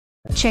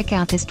Check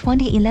out this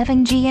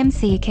 2011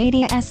 GMC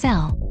Acadia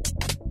SL.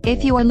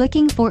 If you are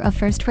looking for a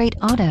first-rate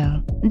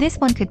auto, this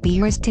one could be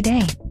yours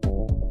today.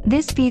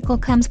 This vehicle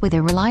comes with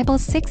a reliable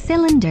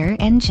 6-cylinder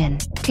engine,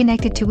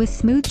 connected to a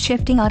smooth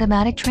shifting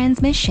automatic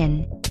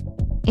transmission.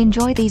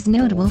 Enjoy these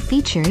notable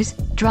features: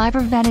 driver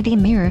vanity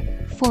mirror,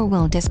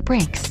 4-wheel disc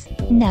brakes,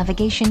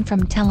 navigation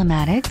from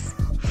telematics,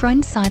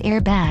 front side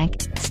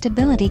airbag,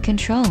 stability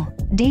control,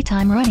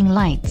 daytime running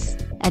lights,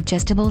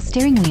 adjustable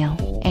steering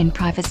wheel, and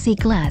privacy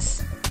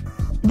glass.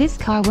 This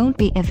car won't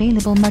be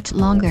available much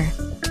longer.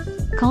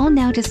 Call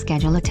now to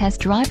schedule a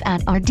test drive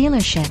at our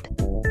dealership.